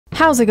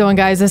How's it going,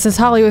 guys? This is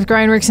Holly with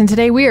Grindworx, and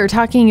today we are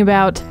talking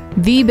about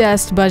the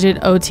best budget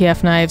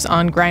OTF knives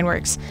on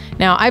Grindworx.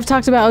 Now, I've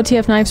talked about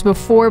OTF knives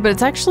before, but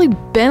it's actually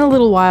been a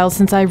little while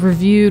since I've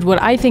reviewed what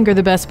I think are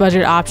the best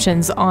budget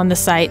options on the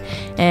site,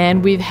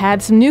 and we've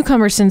had some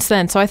newcomers since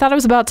then, so I thought it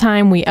was about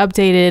time we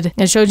updated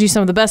and showed you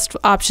some of the best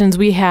options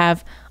we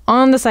have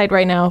on the site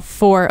right now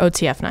for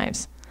OTF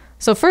knives.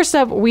 So first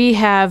up, we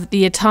have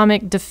the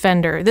Atomic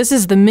Defender. This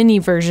is the mini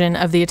version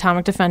of the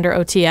Atomic Defender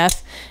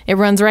OTF. It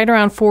runs right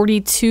around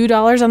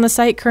 $42 on the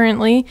site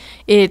currently.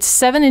 It's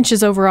 7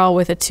 inches overall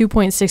with a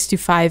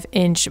 2.625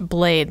 inch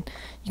blade.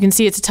 You can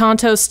see it's a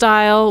Tonto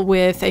style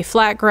with a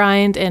flat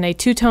grind and a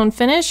two-tone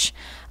finish.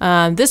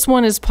 This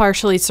one is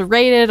partially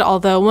serrated,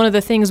 although one of the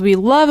things we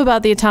love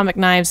about the Atomic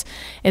knives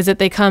is that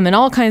they come in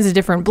all kinds of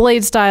different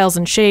blade styles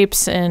and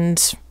shapes,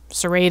 and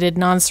serrated,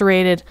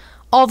 non-serrated,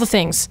 all the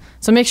things.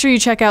 So make sure you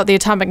check out the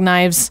Atomic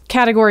Knives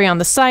category on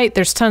the site.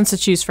 There's tons to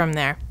choose from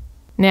there.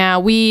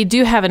 Now, we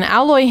do have an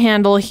alloy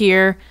handle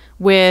here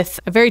with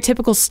a very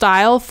typical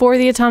style for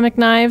the Atomic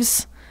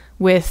Knives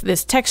with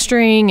this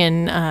texturing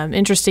and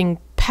interesting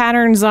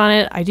patterns on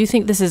it. I do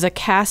think this is a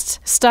cast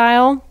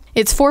style.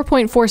 It's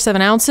 4.47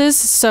 ounces,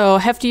 so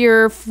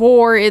heftier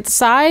for its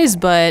size,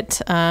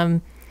 but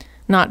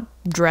not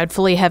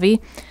dreadfully heavy.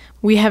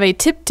 We have a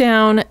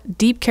tip-down,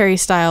 deep carry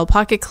style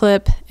pocket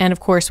clip, and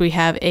of course we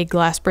have a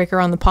glass breaker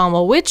on the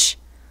pommel, which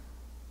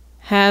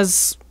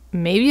has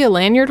maybe a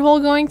lanyard hole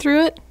going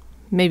through it.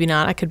 Maybe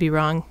not, I could be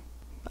wrong.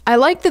 I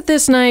like that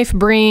this knife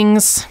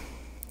brings,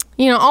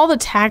 you know, all the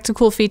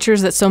tactical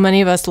features that so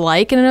many of us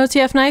like in an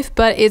OTF knife,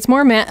 but it's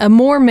a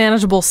more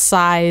manageable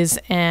size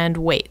and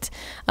weight.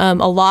 A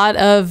lot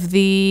of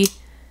the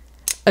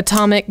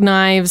Atomic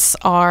knives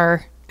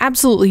are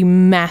absolutely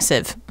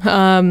massive.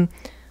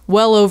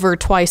 Well over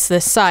twice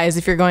this size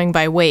if you're going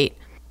by weight.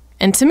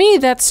 And to me,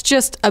 that's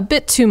just a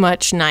bit too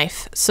much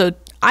knife. So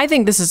I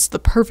think this is the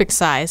perfect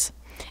size.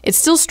 It's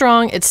still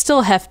strong, it's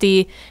still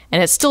hefty,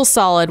 and it's still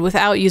solid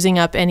without using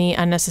up any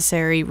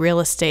unnecessary real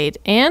estate.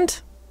 And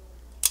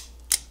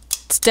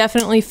it's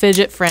definitely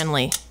fidget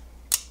friendly.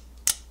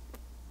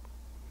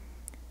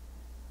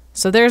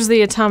 So there's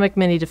the Atomic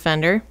Mini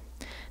Defender.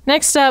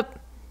 Next up,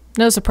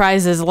 no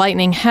surprises,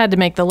 Lightning had to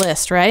make the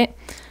list, right?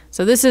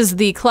 So this is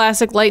the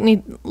classic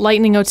Lightning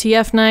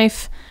OTF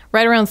knife,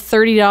 right around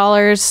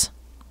 $30,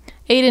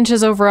 8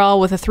 inches overall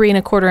with a 3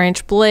 1/4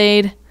 inch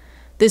blade.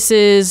 This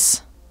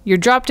is your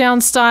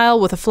drop-down style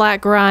with a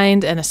flat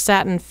grind and a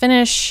satin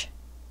finish.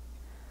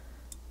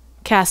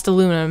 Cast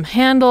aluminum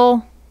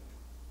handle.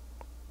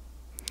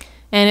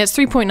 And it's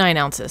 3.9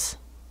 ounces.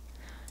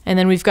 And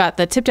then we've got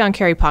the tip-down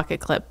carry pocket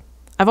clip.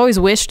 I've always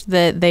wished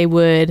that they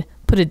would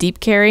put a deep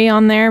carry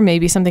on there,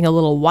 maybe something a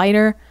little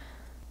wider.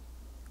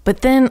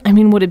 But then, I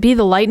mean, would it be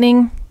the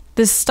Lightning?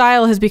 This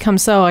style has become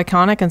so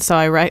iconic and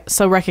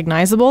so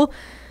recognizable.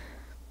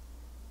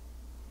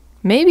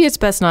 Maybe it's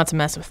best not to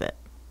mess with it.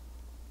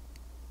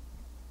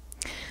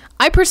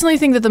 I personally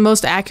think that the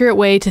most accurate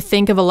way to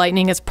think of a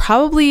Lightning is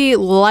probably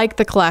like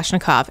the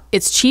Kalashnikov.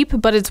 It's cheap,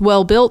 but it's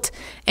well built,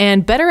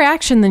 and better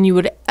action than you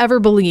would ever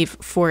believe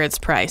for its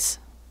price.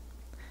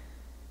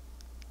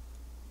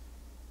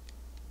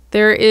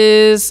 There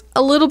is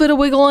a little bit of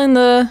wiggle in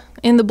the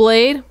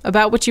blade,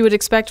 about what you would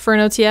expect for an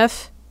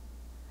OTF.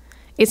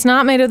 It's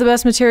not made of the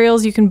best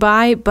materials you can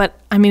buy, but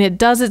I mean, it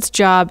does its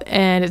job,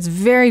 and it's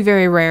very,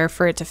 very rare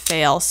for it to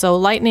fail. So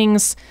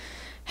Lightnings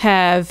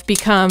have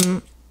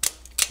become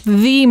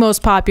the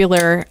most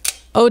popular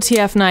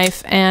OTF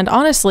knife, and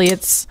honestly,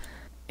 it's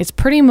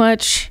pretty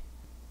much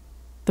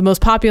the most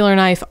popular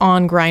knife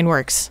on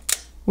Grindworx.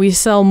 We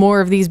sell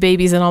more of these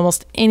babies than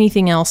almost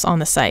anything else on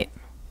the site.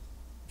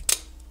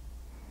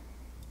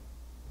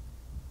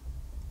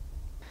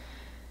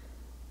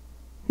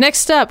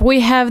 Next up,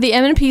 we have the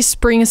M&P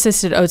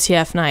spring-assisted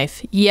OTF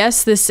knife.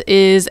 Yes, this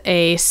is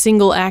a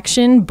single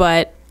action,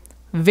 but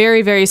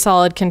very, very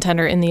solid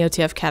contender in the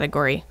OTF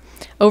category.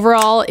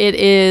 Overall, it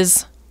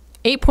is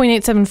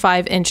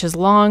 8.875 inches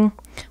long.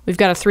 We've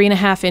got a 3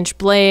 1/2 inch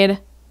blade.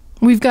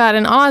 We've got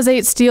an Oz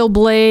 8 steel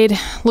blade,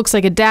 looks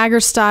like a dagger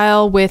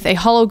style with a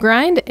hollow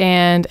grind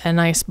and a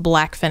nice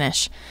black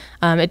finish.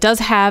 It does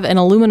have an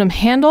aluminum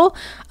handle.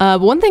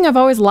 One thing I've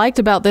always liked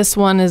about this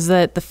one is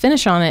that the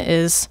finish on it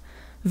is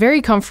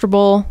very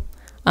comfortable.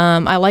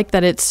 I like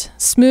that it's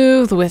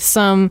smooth with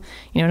some,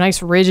 you know,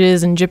 nice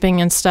ridges and jipping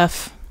and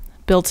stuff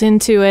built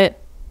into it.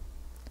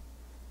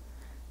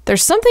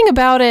 There's something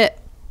about it,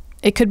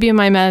 it could be in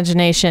my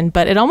imagination,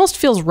 but it almost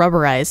feels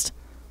rubberized.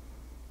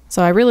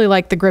 So I really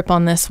like the grip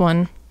on this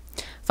one.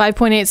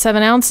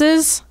 5.87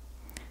 ounces.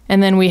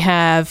 And then we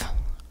have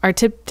our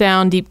tip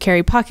down deep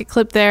carry pocket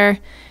clip there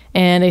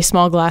and a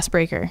small glass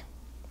breaker.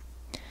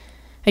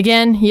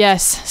 Again,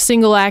 yes,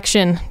 single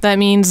action. That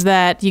means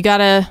that you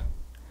gotta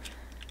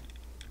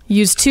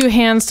use 2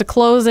 hands to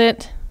close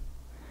it.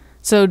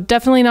 So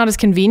definitely not as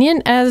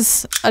convenient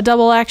as a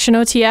double action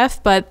OTF,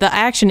 but the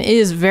action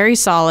is very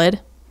solid.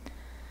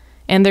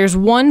 And there's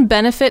one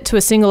benefit to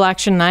a single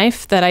action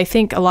knife that I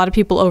think a lot of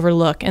people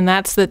overlook, and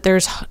that's that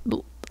there's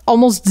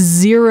almost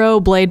zero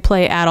blade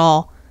play at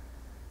all.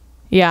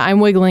 Yeah,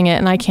 I'm wiggling it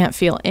and I can't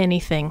feel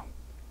anything.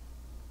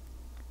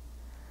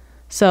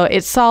 So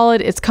it's solid,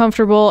 it's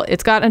comfortable,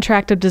 it's got an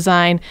attractive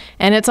design,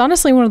 and it's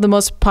honestly one of the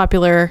most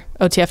popular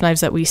OTF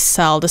knives that we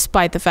sell,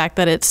 despite the fact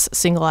that it's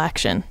single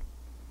action.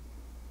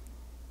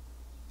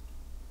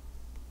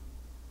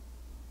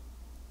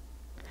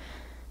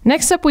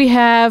 Next up we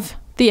have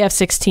the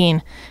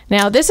F16.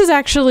 Now this is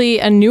actually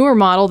a newer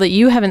model that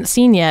you haven't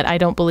seen yet, I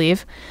don't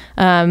believe.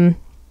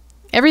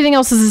 Everything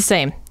else is the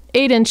same.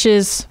 8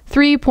 inches,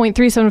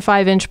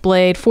 3.375 inch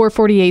blade,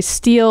 448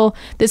 steel.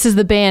 This is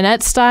the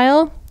bayonet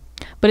style,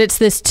 but it's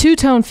this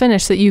two-tone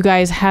finish that you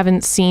guys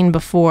haven't seen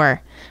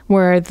before,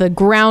 where the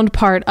ground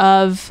part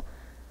of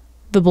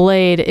the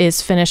blade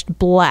is finished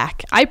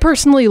black. I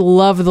personally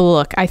love the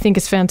look. I think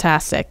it's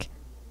fantastic.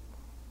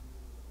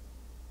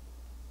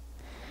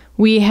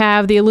 We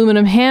have the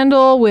aluminum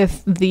handle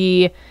with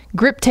the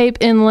grip tape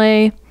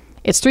inlay.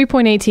 It's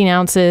 3.18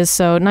 ounces,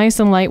 so nice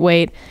and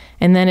lightweight.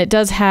 And then it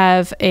does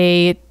have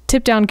a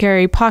tip-down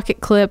carry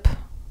pocket clip.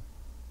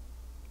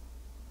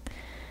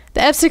 The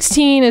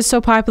F16 is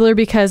so popular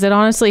because it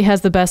honestly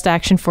has the best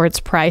action for its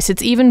price.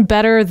 It's even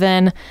better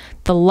than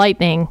the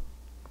Lightning.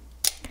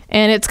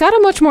 And it's got a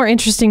much more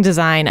interesting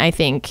design, I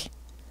think.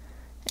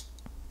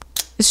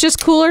 It's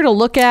just cooler to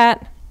look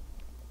at.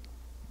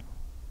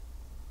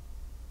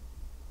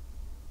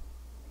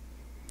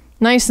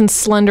 Nice and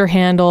slender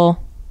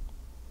handle.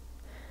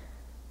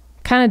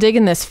 Kind of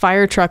digging this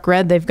fire truck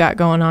red they've got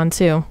going on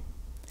too.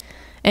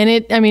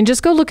 And I mean,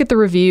 just go look at the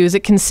reviews.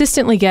 It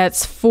consistently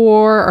gets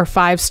 4 or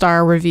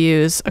 5-star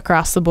reviews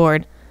across the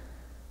board.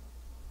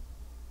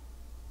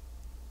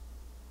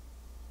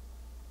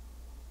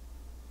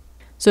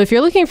 So if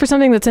you're looking for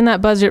something that's in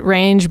that budget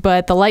range,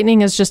 but the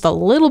Lightning is just a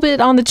little bit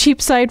on the cheap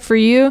side for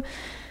you,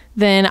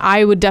 then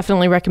I would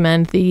definitely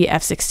recommend the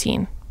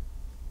F16.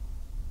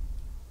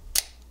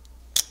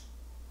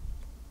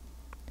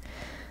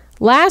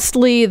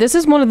 Lastly, this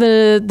is one of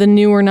the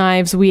newer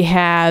knives we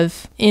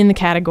have in the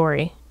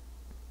category.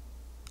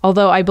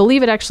 Although I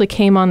believe it actually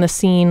came on the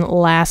scene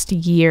last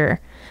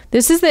year.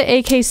 This is the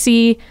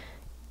AKC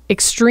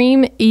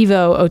Extreme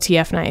Evo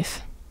OTF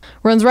knife.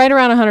 Runs right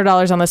around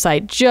 $100 on the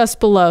site, just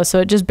below,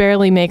 so it just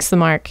barely makes the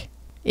mark.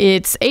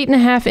 It's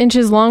 8.5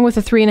 inches long with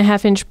a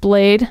 3.5 inch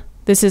blade.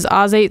 This is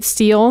Oz-8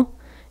 steel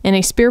in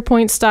a spear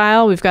point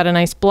style. We've got a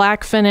nice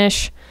black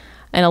finish,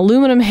 an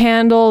aluminum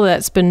handle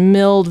that's been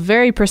milled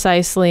very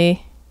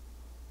precisely,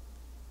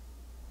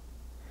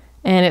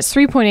 and it's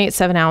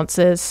 3.87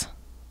 ounces.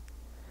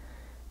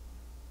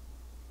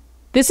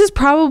 This is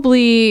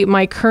probably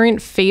my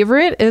current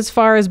favorite as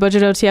far as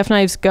budget OTF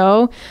knives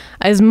go.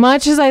 As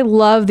much as I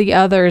love the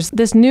others,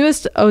 this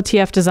newest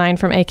OTF design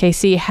from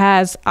AKC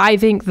has, I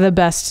think, the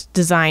best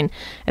design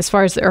as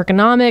far as the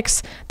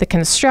ergonomics, the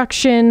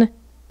construction,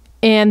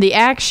 and the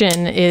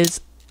action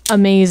is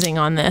amazing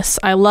on this.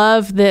 I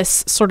love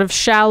this sort of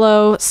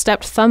shallow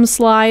stepped thumb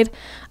slide.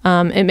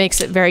 It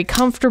makes it very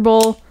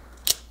comfortable.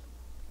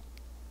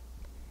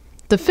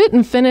 The fit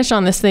and finish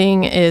on this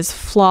thing is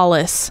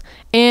flawless.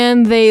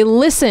 And they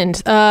listened.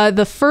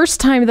 The first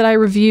time that I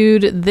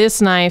reviewed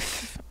this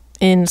knife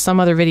in some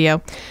other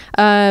video,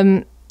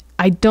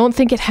 I don't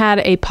think it had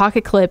a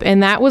pocket clip,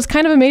 and that was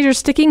kind of a major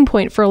sticking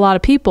point for a lot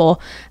of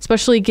people,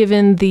 especially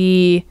given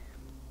the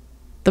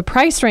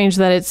price range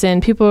that it's in.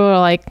 People are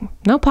like,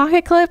 no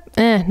pocket clip?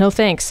 No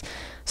thanks.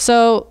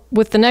 So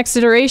with the next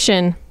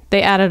iteration,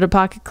 they added a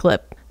pocket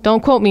clip.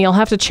 Don't quote me, I'll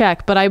have to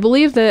check, but I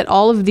believe that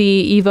all of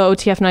the Evo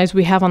OTF knives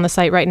we have on the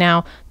site right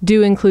now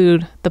do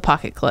include the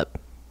pocket clip.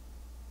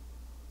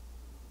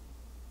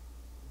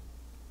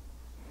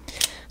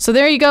 So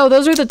there you go.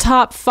 Those are the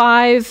top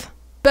 5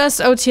 best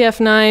OTF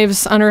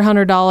knives under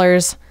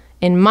 $100.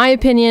 In my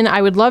opinion,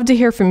 I would love to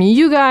hear from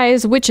you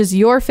guys. Which is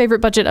your favorite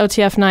budget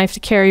OTF knife to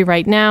carry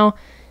right now?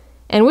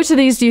 And which of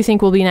these do you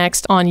think will be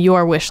next on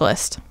your wish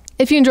list?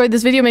 If you enjoyed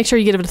this video, make sure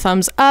you give it a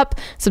thumbs up,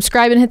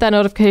 subscribe, and hit that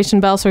notification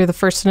bell so you're the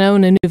first to know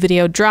when a new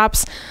video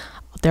drops.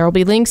 There will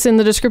be links in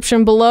the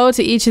description below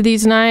to each of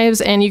these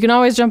knives, and you can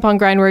always jump on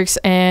Grindworx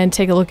and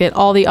take a look at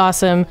all the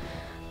awesome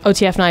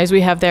OTF knives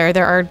we have there.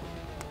 There are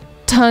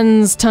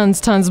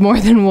tons more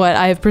than what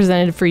I have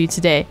presented for you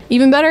today.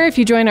 Even better, if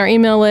you join our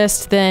email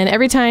list, then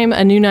every time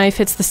a new knife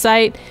hits the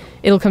site,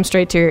 it'll come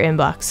straight to your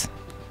inbox.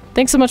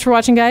 Thanks so much for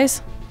watching,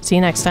 guys. See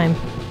you next time.